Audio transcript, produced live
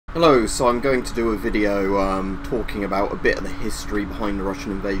Hello, so I'm going to do a video talking about a bit of the history behind the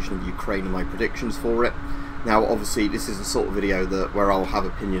Russian invasion of Ukraine and my predictions for it. Now obviously this is the sort of video where I'll have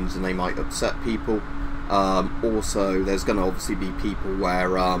opinions and they might upset people. Also there's going to obviously be people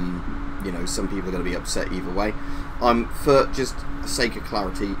where you know, some people are going to be upset either way. For just sake of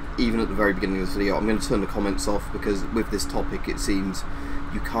clarity, even at the very beginning of this video, I'm going to turn the comments off because with this topic it seems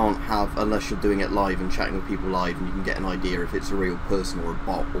you can't have, unless you're doing it live and chatting with people live and you can get an idea if it's a real person or a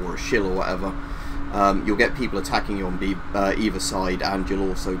bot or a shill or whatever, you'll get people attacking you on either side, and you'll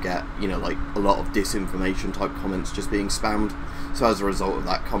also get, you know, like a lot of disinformation type comments just being spammed. So as a result of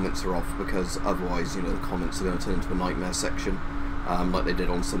that, comments are off, because otherwise, you know, the comments are going to turn into a nightmare section, like they did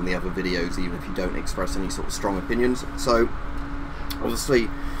on some of the other videos, even if you don't express any sort of strong opinions. So obviously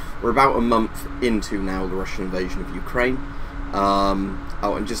we're about a month into now the Russian invasion of Ukraine.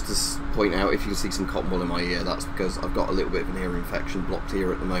 Oh, and just to point out, if you can see some cotton wool in my ear, that's because I've got a little bit of an ear infection blocked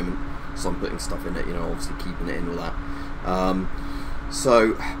here at the moment, so I'm putting stuff in it, you know, obviously keeping it in all that.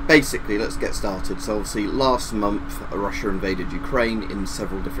 So basically, let's get started. So obviously last month Russia invaded Ukraine in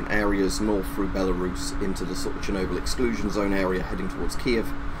several different areas, north through Belarus into the sort of Chernobyl exclusion zone area, heading towards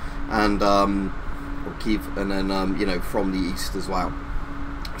Kiev, and and then you know, from the east as well.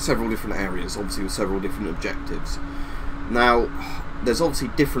 Several different areas, obviously with several different objectives. Now, there's obviously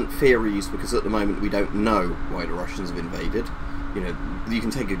different theories, because at the moment we don't know why the Russians have invaded. You know, you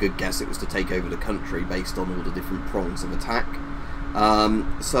can take a good guess it was to take over the country based on all the different prongs of attack.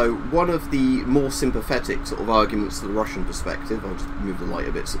 So one of the more sympathetic sort of arguments to the Russian perspective, I'll just move the light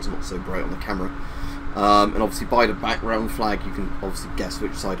a bit so it's not so bright on the camera, and obviously by the background flag you can obviously guess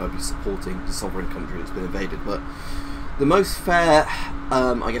which side I'd be supporting, the sovereign country that's been invaded. But the most fair,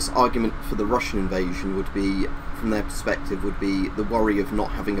 I guess, argument for the Russian invasion would be, from their perspective, would be the worry of not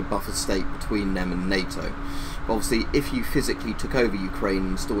having a buffer state between them and NATO. Obviously, if you physically took over Ukraine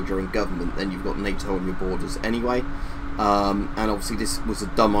and installed your own government, then you've got NATO on your borders anyway. And obviously this was a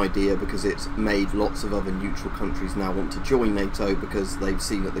dumb idea, because it's made lots of other neutral countries now want to join NATO, because they've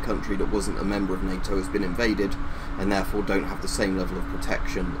seen that the country that wasn't a member of NATO has been invaded, and therefore don't have the same level of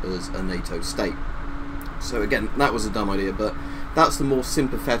protection as a NATO state. So again, that was a dumb idea, but that's the more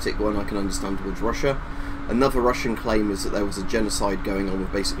sympathetic one I can understand towards Russia. Another Russian claim is that there was a genocide going on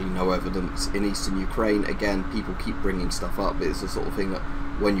with basically no evidence in eastern Ukraine. Again, people keep bringing stuff up, but it's the sort of thing that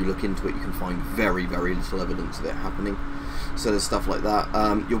when you look into it you can find very, very little evidence of it happening. So there's stuff like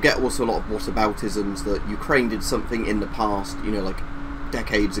that. You'll get also a lot of whataboutisms, that Ukraine did something in the past, you know, like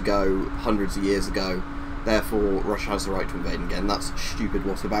decades ago, hundreds of years ago, therefore Russia has the right to invade again. That's stupid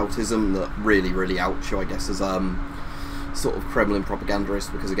whataboutism that really, really outs you, I guess, as sort of Kremlin propagandists,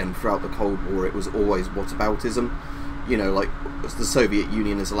 because again, throughout the Cold War it was always whataboutism. You know, like the Soviet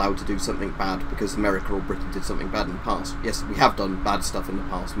Union is allowed to do something bad because America or Britain did something bad in the past. Yes, we have done bad stuff in the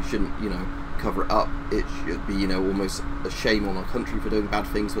past, we shouldn't, you know, cover it up. It should be, you know, almost a shame on our country for doing bad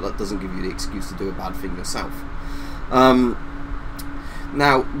things, but that doesn't give you the excuse to do a bad thing yourself.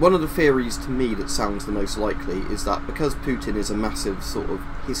 Now, one of the theories to me that sounds the most likely is that because Putin is a massive sort of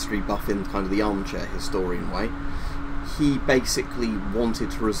history buff in kind of the armchair historian way, he basically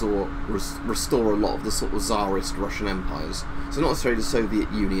wanted to restore a lot of the sort of Tsarist Russian empires. So not necessarily the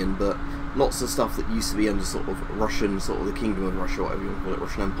Soviet Union, but lots of stuff that used to be under sort of Russian, sort of the Kingdom of Russia, whatever you want to call it,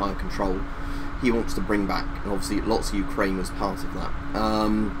 Russian Empire control, he wants to bring back, and obviously lots of Ukraine was part of that.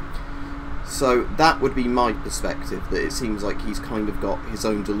 So that would be my perspective, that it seems like he's kind of got his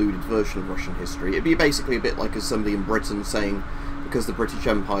own deluded version of Russian history. It'd be basically a bit like as somebody in Britain saying, because the British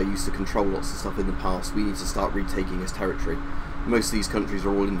Empire used to control lots of stuff in the past, we need to start retaking his territory. Most of these countries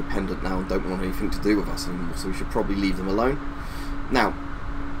are all independent now and don't want anything to do with us anymore, so we should probably leave them alone. Now,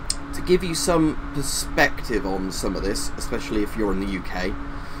 to give you some perspective on some of this, especially if you're in the UK,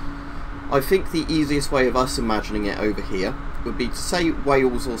 I think the easiest way of us imagining it over here would be to say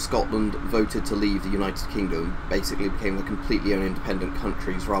Wales or Scotland voted to leave the United Kingdom, basically became the completely own independent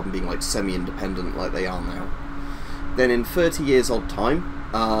countries rather than being like semi-independent like they are now. Then in 30 years odd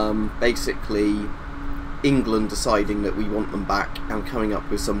time, basically England deciding that we want them back and coming up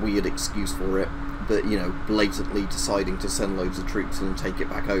with some weird excuse for it, but, you know, blatantly deciding to send loads of troops and take it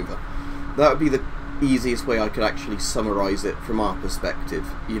back over. That would be the easiest way I could actually summarise it from our perspective,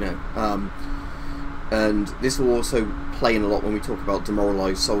 you know. And this will also play in a lot when we talk about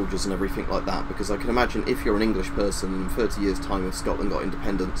demoralised soldiers and everything like that, because I can imagine if you're an English person in 30 years time, if Scotland got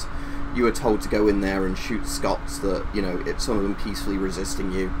independence, you were told to go in there and shoot Scots that, you know, it's some of them peacefully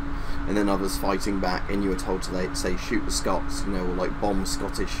resisting you, and then others fighting back, and you were told to, say, shoot the Scots, you know, or like bomb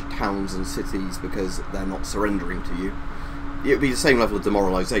Scottish towns and cities because they're not surrendering to you. it would be the same level of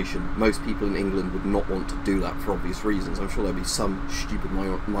demoralisation. Most people in England would not want to do that for obvious reasons. I'm sure there'd be some stupid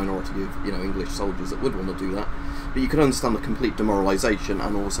minority of English soldiers that would want to do that. But you can understand the complete demoralisation,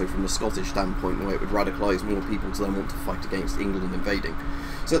 and also from the Scottish standpoint, the way it would radicalise more people to then want to fight against England invading.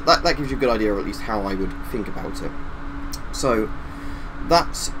 So that gives you a good idea of at least how I would think about it. So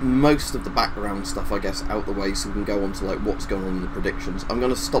that's most of the background stuff, I guess, out the way, so we can go on to like what's going on in the predictions. I'm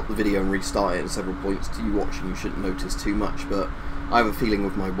going to stop the video and restart it at several points. To you watching, you shouldn't notice too much, but I have a feeling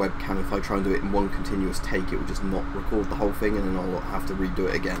with my webcam, if I try and do it in one continuous take, it will just not record the whole thing, and then I'll have to redo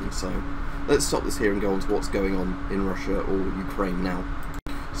it again. So let's stop this here and go on to what's going on in Russia or Ukraine now.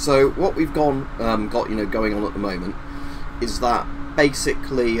 So what we've got going on at the moment is that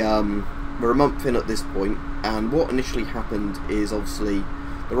basically we're a month in at this point, and what initially happened is obviously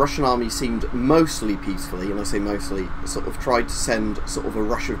the Russian army seemed mostly peacefully, and I say mostly, sort of tried to send sort of a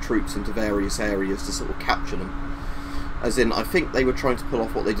rush of troops into various areas to sort of capture them. As in, I think they were trying to pull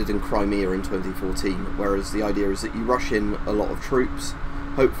off what they did in Crimea in 2014, whereas the idea is that you rush in a lot of troops,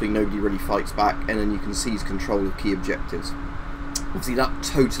 hopefully nobody really fights back, and then you can seize control of key objectives. Obviously that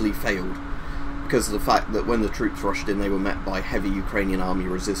totally failed, because of the fact that when the troops rushed in, they were met by heavy Ukrainian army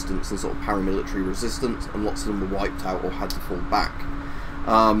resistance and sort of paramilitary resistance, and lots of them were wiped out or had to fall back.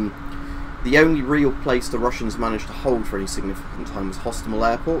 The only real place the Russians managed to hold for any significant time was Hostomel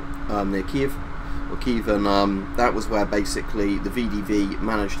Airport, near Kiev, and that was where basically the VDV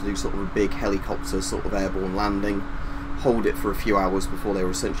managed to do sort of a big helicopter sort of airborne landing, hold it for a few hours before they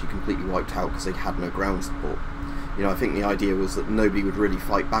were essentially completely wiped out because they had no ground support. I think the idea was that nobody would really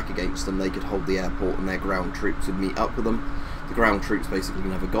fight back against them. They could hold the airport and their ground troops would meet up with them. The ground troops basically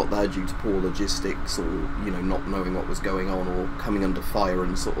never got there due to poor logistics, or not knowing what was going on, or coming under fire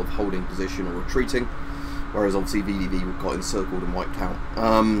and sort of holding position or retreating, whereas obviously VDV got encircled and wiped out.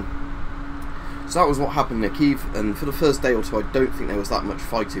 So that was what happened near Kiev, and for the first day or two I don't think there was that much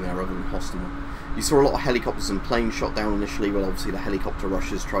fighting there other than Hostomel. You saw a lot of helicopters and planes shot down initially. Well, obviously the helicopter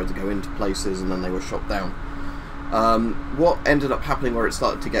rushes tried to go into places and then they were shot down. What ended up happening where it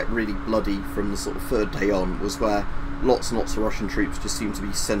started to get really bloody from the sort of third day on was where lots and lots of Russian troops just seemed to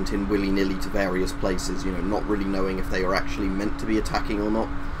be sent in willy-nilly to various places, not really knowing if they were actually meant to be attacking or not.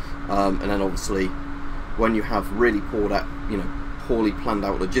 And then obviously when you have really poorly planned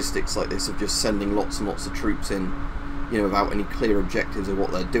out logistics like this of just sending lots and lots of troops in, without any clear objectives of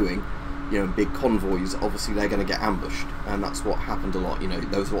what they're doing, in big convoys, obviously they're going to get ambushed, and that's what happened a lot.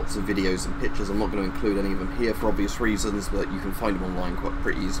 There was lots of videos and pictures. I'm not going to include any of them here for obvious reasons, but you can find them online quite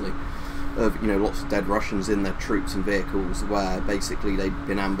pretty easily, of lots of dead Russians in their troops and vehicles, where basically they'd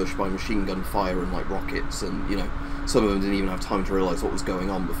been ambushed by machine gun fire and like rockets, and some of them didn't even have time to realise what was going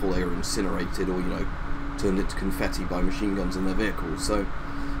on before they were incinerated or turned into confetti by machine guns in their vehicles. So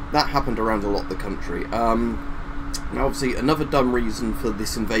that happened around a lot of the country. Now obviously another dumb reason for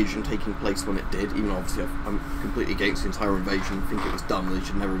this invasion taking place when it did, even though obviously I'm completely against the entire invasion, I think it was dumb, they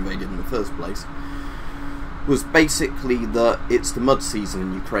should never invaded in the first place, was basically that it's the mud season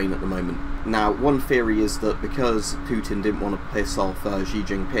in Ukraine at the moment. Now one theory is that because Putin didn't want to piss off Xi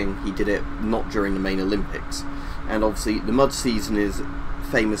Jinping, he did it not during the main Olympics, and obviously the mud season is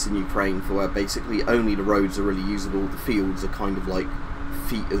famous in Ukraine for where basically only the roads are really usable, the fields are kind of like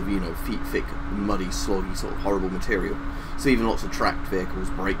feet thick, muddy, sloggy, sort of horrible material. So even lots of tracked vehicles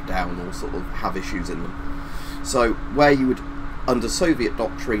break down or sort of have issues in them. So where you would, under Soviet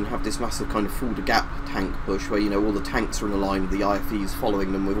doctrine, have this massive kind of full-to-gap tank push where all the tanks are in a line with the IFEs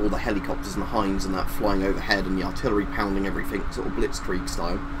following them with all the helicopters and the Hinds and that flying overhead and the artillery pounding everything, sort of blitzkrieg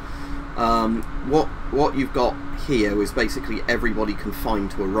style. What you've got here is basically everybody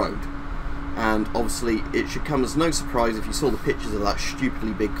confined to a road. And obviously it should come as no surprise if you saw the pictures of that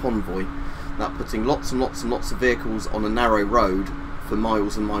stupidly big convoy, that putting lots and lots and lots of vehicles on a narrow road for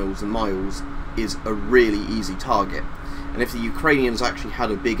miles and miles and miles is a really easy target. And if the Ukrainians actually had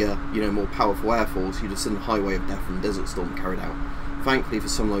a bigger, more powerful air force, you'd have seen the Highway of Death and Desert Storm carried out. Thankfully for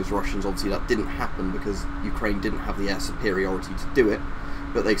some of those Russians, obviously that didn't happen because Ukraine didn't have the air superiority to do it,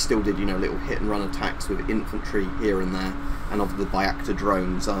 but they still did, little hit and run attacks with infantry here and there, and of the Bayraktar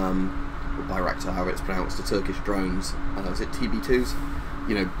drones, or Bayraktar, how it's pronounced, the Turkish drones, is it TB2s?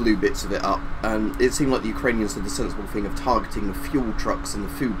 Blew bits of it up, and it seemed like the Ukrainians did the sensible thing of targeting the fuel trucks and the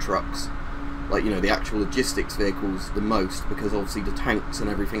food trucks, like, the actual logistics vehicles the most, because obviously the tanks and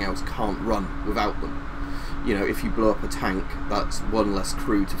everything else can't run without them. If you blow up a tank, that's one less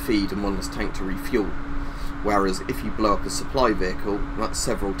crew to feed and one less tank to refuel. Whereas if you blow up a supply vehicle, that's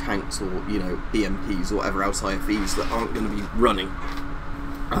several tanks or, BMPs or whatever else IFEs that aren't going to be running.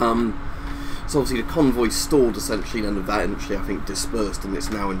 So obviously the convoy stalled essentially, and eventually I think dispersed, and it's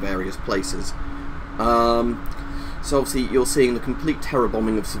now in various places. So obviously you're seeing the complete terror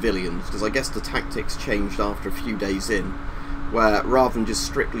bombing of civilians, because I guess the tactics changed after a few days in, where rather than just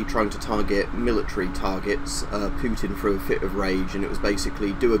strictly trying to target military targets, Putin threw a fit of rage, and it was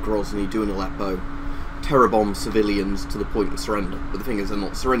basically do a Grozny, do an Aleppo, terror bomb civilians to the point of surrender. But the thing is, they're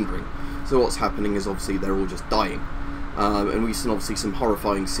not surrendering. So what's happening is obviously they're all just dying. And we've seen obviously some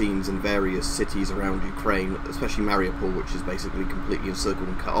horrifying scenes in various cities around Ukraine, especially Mariupol, which is basically completely encircled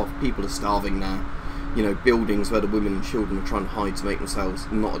and cut off. People are starving there. You know, buildings where the women and children are trying to hide to make themselves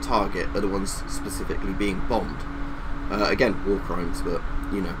not a target are the ones specifically being bombed. Again, war crimes, but,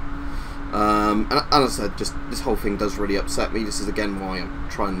 you know. And as I said, just this whole thing does really upset me. This is again why I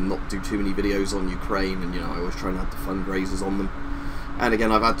try and not do too many videos on Ukraine, and, you know, I always try and add the fundraisers on them. And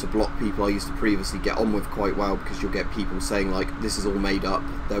again, I've had to block people I used to previously get on with quite well, because you'll get people saying, like, this is all made up,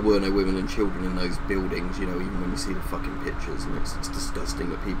 there were no women and children in those buildings, you know, even when you see the fucking pictures, and it's disgusting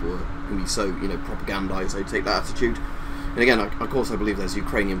that people can be so, you know, propagandized, they take that attitude. And again, of course I believe there's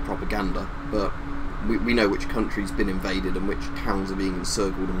Ukrainian propaganda, but we know which country's been invaded and which towns are being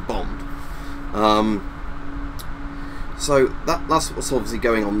encircled and bombed. So that's what's obviously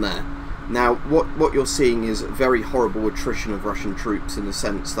going on there. Now, what you're seeing is very horrible attrition of Russian troops, in the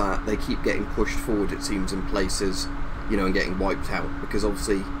sense that they keep getting pushed forward, it seems, in places, you know, and getting wiped out. Because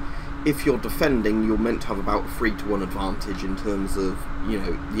obviously, if you're defending, you're meant to have about a 3-to-1 advantage in terms of, you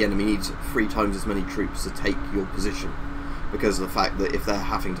know, the enemy needs 3 times as many troops to take your position. Because of the fact that if they're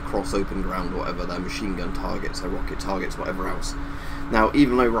having to cross open ground or whatever, they're machine gun targets, they're rocket targets, whatever else. Now,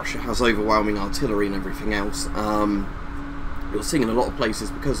 even though Russia has overwhelming artillery and everything else, you're seeing in a lot of places,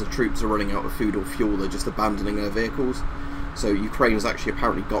 because the troops are running out of food or fuel, they're just abandoning their vehicles. So Ukraine has actually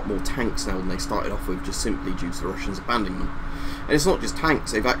apparently got more tanks now than they started off with, just simply due to the Russians abandoning them. And it's not just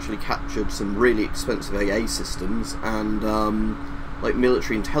tanks, they've actually captured some really expensive AA systems and like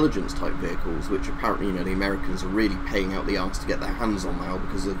military intelligence type vehicles, which apparently, you know, the Americans are really paying out the arse to get their hands on now,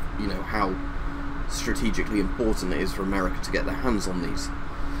 because of, you know, how strategically important it is for America to get their hands on these.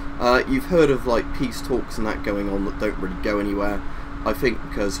 You've heard of, like, peace talks and that going on that don't really go anywhere. I think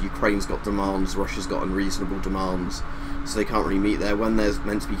because Ukraine's got demands, Russia's got unreasonable demands, so they can't really meet there. When there's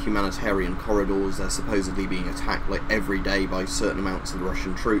meant to be humanitarian corridors, they're supposedly being attacked, like, every day by certain amounts of the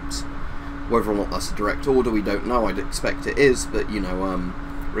Russian troops. Whether or not that's a direct order, we don't know. I'd expect it is, but, you know,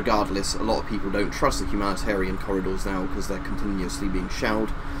 regardless, a lot of people don't trust the humanitarian corridors now because they're continuously being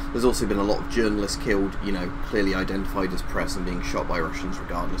shelled. There's also been a lot of journalists killed, you know, clearly identified as press, and being shot by Russians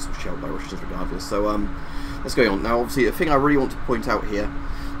regardless, or shelled by Russians regardless. So, let's go on. Now, obviously, the thing I really want to point out here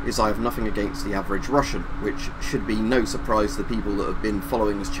is I have nothing against the average Russian, which should be no surprise to people that have been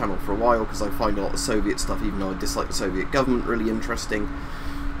following this channel for a while, because I find a lot of Soviet stuff, even though I dislike the Soviet government, really interesting.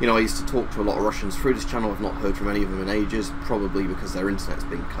 You know, I used to talk to a lot of Russians through this channel. I've not heard from any of them in ages, probably because their internet's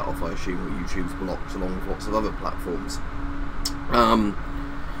been cut off, I assume, or YouTube's blocked, along with lots of other platforms.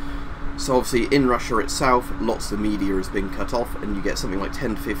 So obviously in Russia itself, lots of the media has been cut off, and you get something like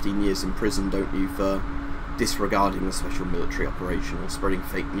 10 to 15 years in prison, don't you, for disregarding the special military operation or spreading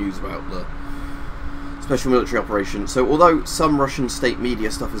fake news about the special military operation. So although some Russian state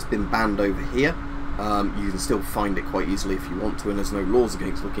media stuff has been banned over here, you can still find it quite easily if you want to, and there's no laws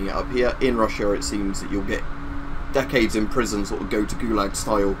against looking it up here. In Russia, it seems that you'll get decades in prison, sort of go to gulag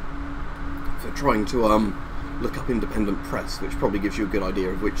style, for trying to look up independent press, which probably gives you a good idea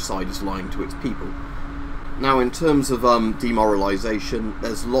of which side is lying to its people. Now, in terms of demoralisation,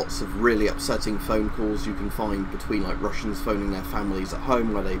 there's lots of really upsetting phone calls you can find between, like, Russians phoning their families at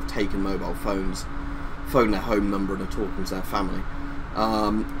home, where they've taken mobile phones, phoned their home number and are talking to their family.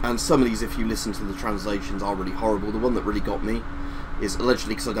 And some of these, if you listen to the translations, are really horrible. The one that really got me is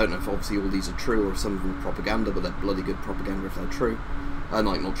allegedly, because I don't know if obviously all these are true or if some of them are propaganda, but they're bloody good propaganda if they're true.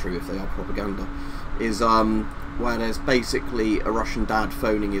 Like, not true if they are propaganda. Is where there's basically a Russian dad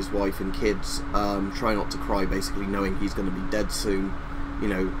phoning his wife and kids, try not to cry, basically knowing he's going to be dead soon, you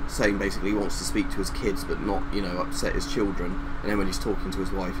know, saying basically he wants to speak to his kids but not, you know, upset his children. And then when he's talking to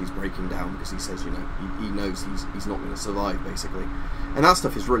his wife, he's breaking down because he says, you know, he knows he's not going to survive, basically. And that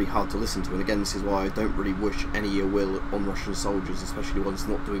stuff is really hard to listen to, and again, this is why I don't really wish any ill will on Russian soldiers, especially ones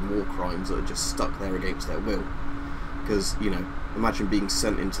not doing war crimes that are just stuck there against their will. Because, you know, imagine being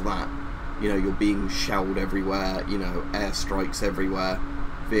sent into that. You know, you're being shelled everywhere, you know, airstrikes everywhere,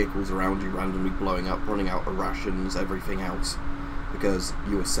 vehicles around you randomly blowing up, running out of rations, everything else, because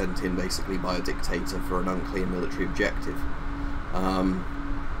you were sent in basically by a dictator for an unclear military objective.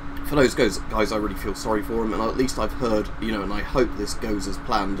 For those guys, I really feel sorry for them, and at least I've heard, you know, and I hope this goes as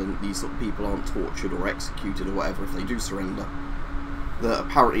planned and these sort of people aren't tortured or executed or whatever if they do surrender. That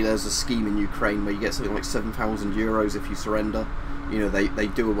apparently there's a scheme in Ukraine where you get something like 7,000 euros if you surrender. You know, they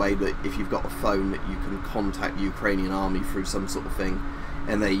do a way that if you've got a phone that you can contact the Ukrainian army through some sort of thing,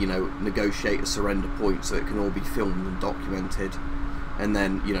 and they, you know, negotiate a surrender point so it can all be filmed and documented, and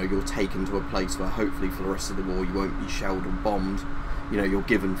then, you know, you're taken to a place where hopefully for the rest of the war you won't be shelled or bombed. You know, you're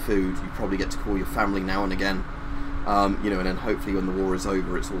given food, you probably get to call your family now and again, you know, and then hopefully when the war is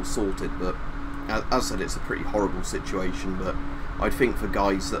over it's all sorted. But as I said, it's a pretty horrible situation, but I'd think for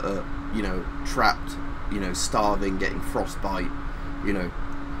guys that are, you know, trapped, you know, starving, getting frostbite, you know,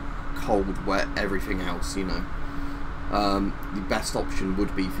 cold, wet, everything else, you know, the best option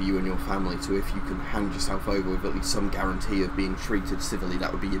would be for you and your family to, if you can hand yourself over with at least some guarantee of being treated civilly,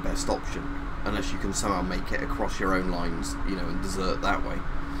 that would be your best option, unless you can somehow make it across your own lines, you know, and desert that way.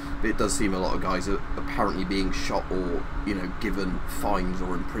 But it does seem a lot of guys are apparently being shot or, you know, given fines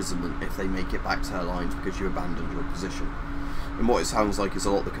or imprisonment if they make it back to their lines because you abandoned your position. And what it sounds like is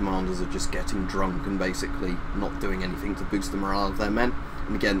a lot of the commanders are just getting drunk and basically not doing anything to boost the morale of their men.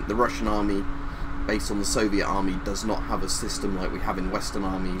 And again, the Russian army, based on the Soviet army, does not have a system like we have in Western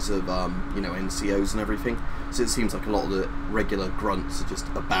armies of, you know, NCOs and everything. So it seems like a lot of the regular grunts are just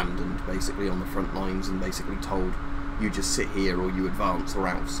abandoned, basically, on the front lines and basically told, you just sit here or you advance or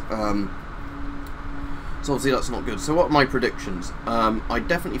else. So obviously that's not good. So what are my predictions? I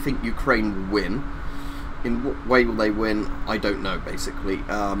definitely think Ukraine will win. In what way will they win? I don't know, basically.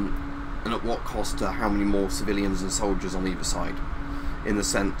 And at what cost to how many more civilians and soldiers on either side? In the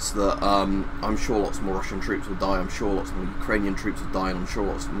sense that I'm sure lots more Russian troops will die, I'm sure lots more Ukrainian troops will die, and I'm sure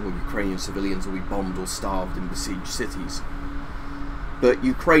lots more Ukrainian civilians will be bombed or starved in besieged cities. But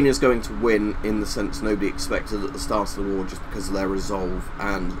Ukraine is going to win in the sense nobody expected at the start of the war, just because of their resolve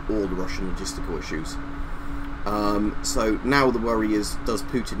and all the Russian logistical issues. So now the worry is, does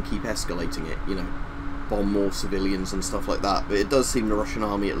Putin keep escalating it, you know, bomb more civilians and stuff like that? But it does seem the Russian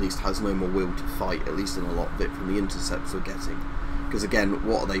army at least has no more will to fight, at least in a lot of it, from the intercepts we're getting. Because again,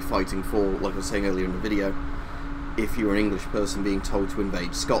 what are they fighting for? Like I was saying earlier in the video, if you're an English person being told to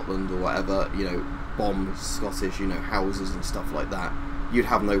invade Scotland or whatever, you know, bomb Scottish, you know, houses and stuff like that, you'd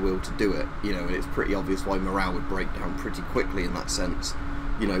have no will to do it, you know, and it's pretty obvious why morale would break down pretty quickly in that sense.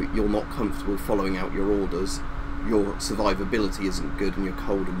 You know, you're not comfortable following out your orders, your survivability isn't good, and you're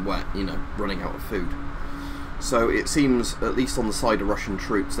cold and wet, you know, running out of food. So it seems, at least on the side of Russian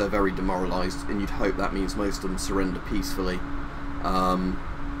troops, they're very demoralised, and you'd hope that means most of them surrender peacefully.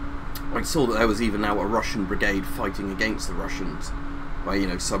 I saw that there was even now a Russian brigade fighting against the Russians, where, you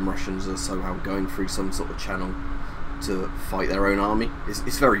know, some Russians are somehow going through some sort of channel to fight their own army.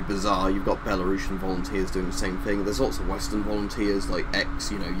 It's very bizarre. You've got Belarusian volunteers doing the same thing. There's lots of Western volunteers, like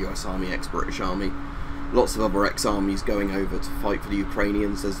you know, US Army, ex-British Army. Lots of other ex-armies going over to fight for the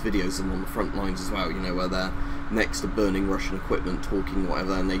Ukrainians. There's videos of them on the front lines as well, you know, where they're next to burning Russian equipment, talking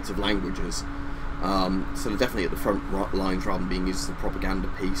whatever their native language is. So they're definitely at the front lines rather than being used as a propaganda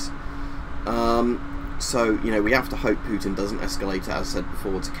piece. So, you know, we have to hope Putin doesn't escalate, as I said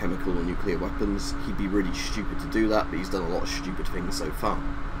before, to chemical or nuclear weapons. He'd be really stupid to do that, but he's done a lot of stupid things so far.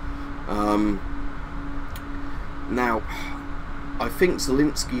 Now, I think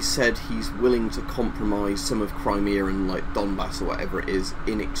Zelensky said he's willing to compromise some of Crimea and, like, Donbass or whatever it is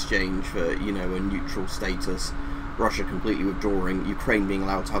in exchange for, you know, a neutral status. Russia completely withdrawing, Ukraine being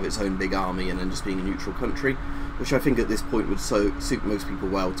allowed to have its own big army, and then just being a neutral country, which I think at this point would suit most people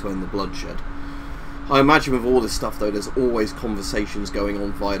well to end the bloodshed. I imagine with all this stuff, though, there's always conversations going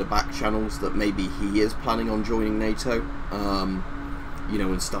on via the back channels that maybe he is planning on joining NATO, you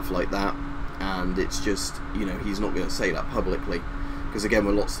know, and stuff like that, and it's just, you know, he's not going to say that publicly, because again,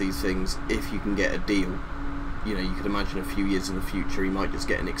 with lots of these things, if you can get a deal, you know, you could imagine a few years in the future he might just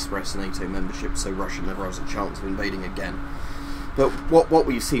get an express NATO membership, so Russia never has a chance of invading again. But what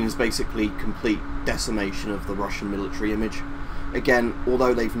we've seen is basically complete decimation of the Russian military image. Again,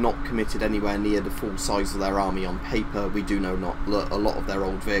 although they've not committed anywhere near the full size of their army on paper, we do know a lot of their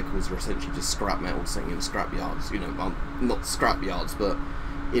old vehicles are essentially just scrap metal sitting in scrap yards, you know, well, not scrap yards, but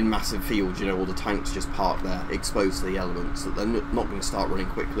in massive fields, you know, all the tanks just parked there, exposed to the elements, that they're not going to start running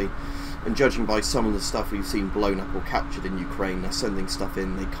quickly. And judging by some of the stuff we've seen blown up or captured in Ukraine, they're sending stuff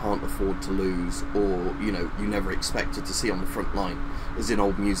in they can't afford to lose, or, you know, you never expected to see on the front line, as in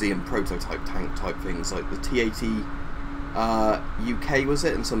old museum prototype tank type things, like the T-80 UK, was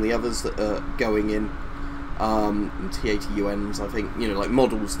it, and some of the others that are going in, and T-80 UNs, I think, you know, like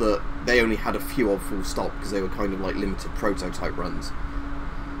models that they only had a few of full stop, because they were kind of like limited prototype runs.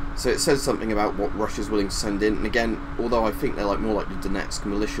 So it says something about what Russia's willing to send in, and again, although I think they're like more like the Donetsk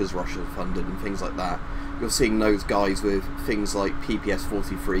militias Russia funded and things like that, you're seeing those guys with things like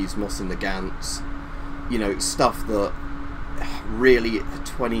PPS-43s, Mosin Nagants, you know, stuff that really, a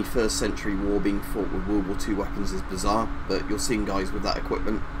 21st century war being fought with World War II weapons is bizarre, but you're seeing guys with that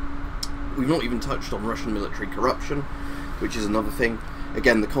equipment. We've not even touched on Russian military corruption, which is another thing.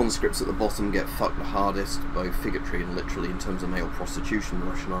 Again, the conscripts at the bottom get fucked the hardest, both figuratively and literally, in terms of male prostitution in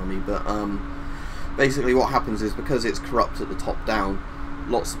the Russian army. But basically what happens is, because it's corrupt at the top down,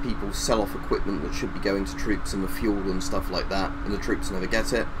 lots of people sell off equipment that should be going to troops and the fuel and stuff like that, and the troops never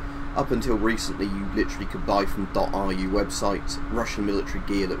get it. Up until recently, you literally could buy from .ru websites Russian military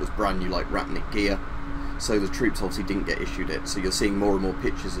gear that was brand new, like Ratnik gear. So the troops obviously didn't get issued it. So you're seeing more and more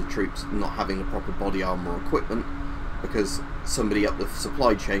pictures of troops not having the proper body armour or equipment, because somebody up the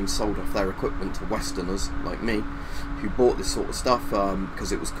supply chain sold off their equipment to Westerners like me, who bought this sort of stuff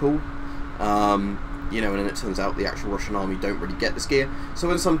because it was cool. You know, and then it turns out the actual Russian army don't really get this gear. So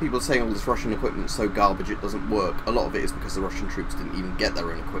when some people are saying, oh, this Russian equipment's so garbage it doesn't work, a lot of it is because the Russian troops didn't even get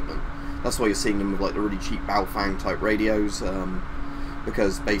their own equipment. That's why you're seeing them with like the really cheap Baofeng type radios,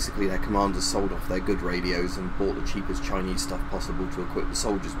 because basically their commanders sold off their good radios and bought the cheapest Chinese stuff possible to equip the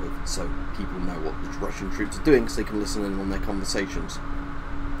soldiers with, so people know what the Russian troops are doing because they can listen in on their conversations.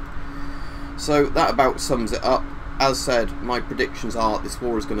 So that about sums it up. As said, my predictions are this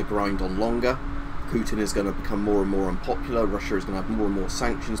war is going to grind on longer. Putin is going to become more and more unpopular. Russia is going to have more and more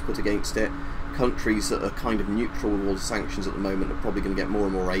sanctions put against it. Countries that are kind of neutral with all the sanctions at the moment are probably going to get more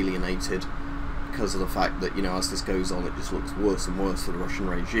and more alienated because of the fact that, you know, as this goes on, it just looks worse and worse for the Russian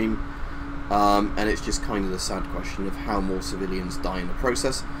regime. And it's just kind of the sad question of how more civilians die in the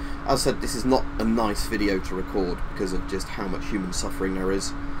process. As I said, this is not a nice video to record because of just how much human suffering there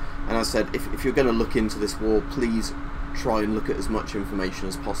is. And as I said, if you're going to look into this war, please try and look at as much information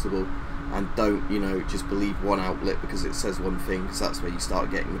as possible. And don't, you know, just believe one outlet because it says one thing, because that's where you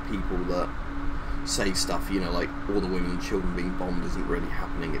start getting the people that say stuff, you know, like all the women and children being bombed isn't really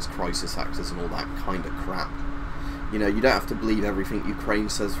happening, it's crisis actors and all that kind of crap. You know, you don't have to believe everything Ukraine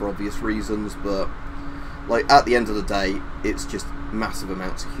says for obvious reasons, but, like, at the end of the day, it's just massive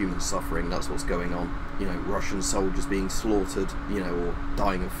amounts of human suffering. That's what's going on. You know, Russian soldiers being slaughtered, you know, or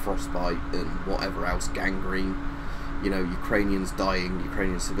dying of frostbite and whatever else, gangrene. You know, Ukrainian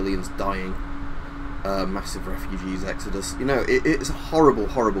civilians dying, massive refugees exodus. You know, it's a horrible,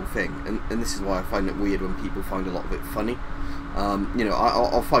 horrible thing, and this is why I find it weird when people find a lot of it funny. You know,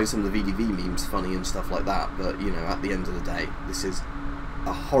 I'll find some of the VDV memes funny and stuff like that, but, you know, at the end of the day, this is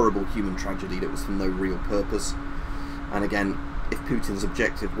a horrible human tragedy that was for no real purpose. And again, if Putin's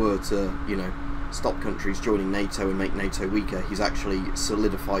objective were to, you know, stop countries joining NATO and make NATO weaker, he's actually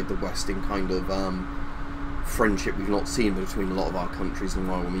solidified the West in kind of friendship we've not seen between a lot of our countries and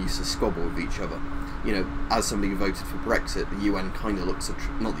when we used to squabble with each other. You know, as somebody who voted for Brexit, the UN kind of looks,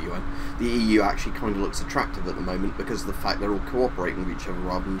 not the UN, the EU actually kind of looks attractive at the moment because of the fact they're all cooperating with each other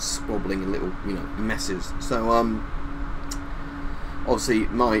rather than squabbling in little, you know, messes. So, obviously,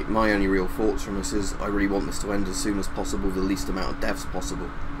 my only real thoughts from this is I really want this to end as soon as possible, with the least amount of deaths possible.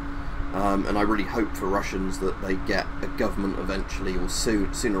 And I really hope for Russians that they get a government eventually, or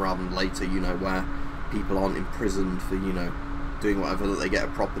sooner rather than later, you know, where people aren't imprisoned for, you know, doing whatever, that they get a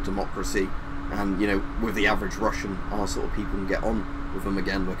proper democracy, and, you know, with the average Russian, our sort of people can get on with them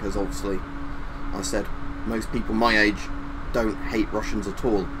again, because obviously, as I said, most people my age don't hate Russians at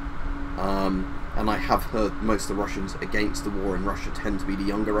all, and I have heard most of the Russians against the war in Russia tend to be the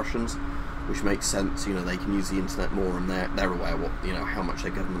younger Russians, which makes sense. You know, they can use the internet more, and they're aware what, you know, how much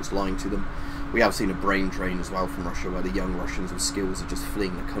their government's lying to them. We have seen a brain drain as well from Russia, where the young Russians with skills are just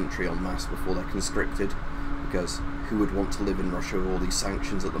fleeing the country en masse before they're conscripted, because who would want to live in Russia with all these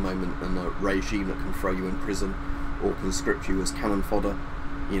sanctions at the moment and a regime that can throw you in prison or conscript you as cannon fodder?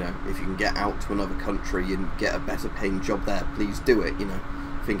 You know, if you can get out to another country and get a better paying job there, please do it. You know,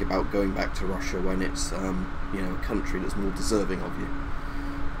 think about going back to Russia when it's you know, a country that's more deserving of you.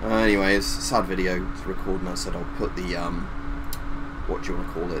 Anyway, it's a sad video to record, and I said I'll put the what do you want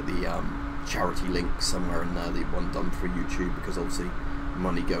to call it, the charity link somewhere in there, the one done through YouTube, because obviously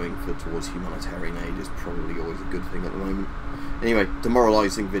money going towards humanitarian aid is probably always a good thing at the moment. Anyway,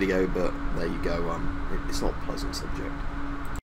 demoralising video, but there you go. It's not a pleasant subject.